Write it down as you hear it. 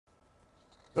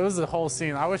It was a whole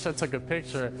scene. I wish I took a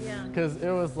picture because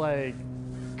it was like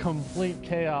complete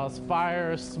chaos.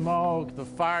 Fire, smoke, the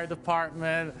fire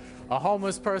department, a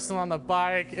homeless person on the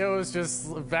bike. It was just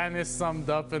Venice summed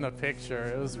up in a picture.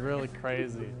 It was really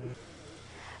crazy.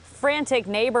 Frantic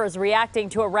neighbors reacting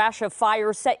to a rash of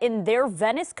fires set in their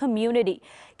Venice community.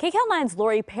 KCAL 9's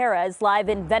Lori Perez live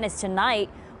in Venice tonight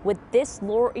with this.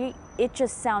 Lori, it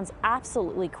just sounds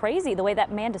absolutely crazy the way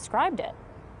that man described it.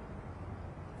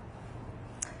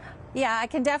 Yeah, I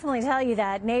can definitely tell you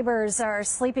that. Neighbors are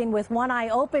sleeping with one eye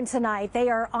open tonight. They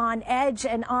are on edge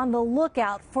and on the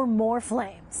lookout for more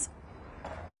flames.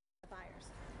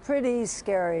 Pretty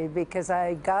scary because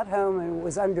I got home and it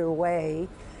was underway,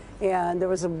 and there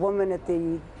was a woman at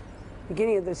the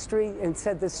beginning of the street and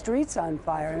said the street's on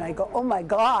fire, and I go, oh my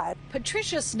God.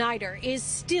 Patricia Snyder is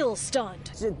still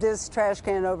stunned. This trash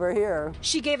can over here.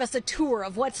 She gave us a tour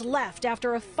of what's left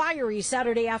after a fiery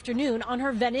Saturday afternoon on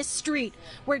her Venice street,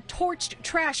 where torched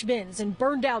trash bins and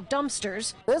burned out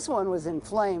dumpsters. This one was in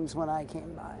flames when I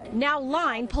came by. Now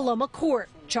line Paloma Court.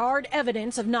 Charred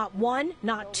evidence of not one,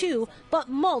 not two, but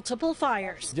multiple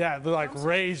fires. Yeah, they're like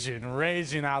raging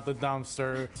out the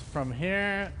dumpster. From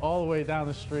here all the way down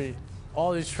the street,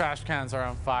 all these trash cans are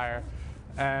on fire.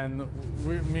 And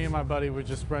me and my buddy were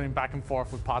just running back and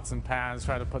forth with pots and pans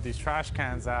trying to put these trash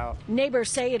cans out.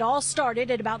 Neighbors say it all started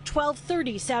at about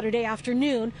 12:30 Saturday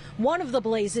afternoon. One of the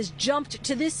blazes jumped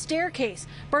to this staircase,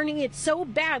 burning it so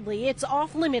badly it's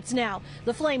off limits now.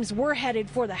 The flames were headed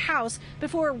for the house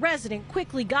before a resident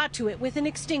quickly got to it with an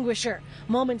extinguisher.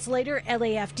 Moments later,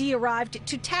 LAFD arrived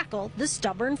to tackle the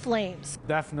stubborn flames.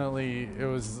 Definitely, it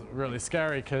was really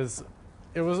scary because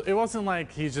it wasn't like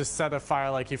he just set a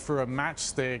fire like he threw a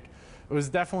matchstick. It was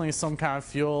definitely some kind of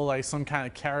fuel, like some kind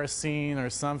of kerosene or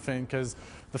something, because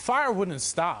the fire wouldn't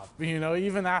stop, you know,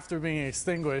 even after being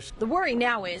extinguished. The worry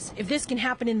now is if this can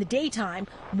happen in the daytime,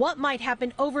 what might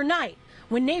happen overnight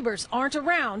when neighbors aren't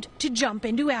around to jump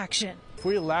into action? If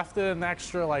we left it an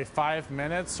extra like 5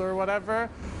 minutes or whatever,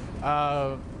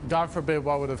 God forbid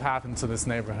what would have happened to this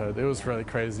neighborhood. It was really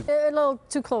crazy. A little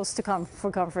too close to come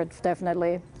for comfort,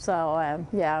 definitely. So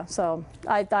yeah, so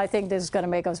I think this is going to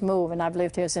make us move, and I've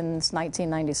lived here since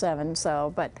 1997.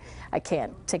 So, but I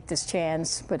can't take this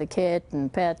chance with a kid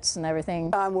and pets and everything.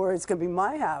 I'm worried it's going to be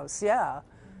my house. Yeah,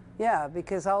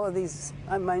 because all of these,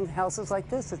 my houses like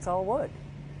this, it's all wood.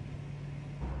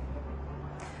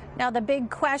 Now, the big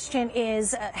question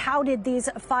is, how did these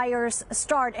fires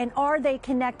start, and are they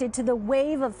connected to the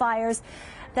wave of fires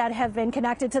that have been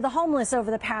connected to the homeless over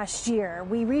the past year?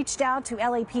 We reached out to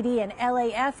LAPD and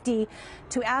LAFD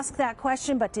to ask that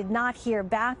question, but did not hear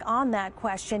back on that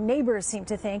question. Neighbors seem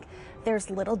to think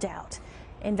there's little doubt.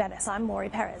 In Venice, I'm Lori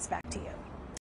Perez. Back to you.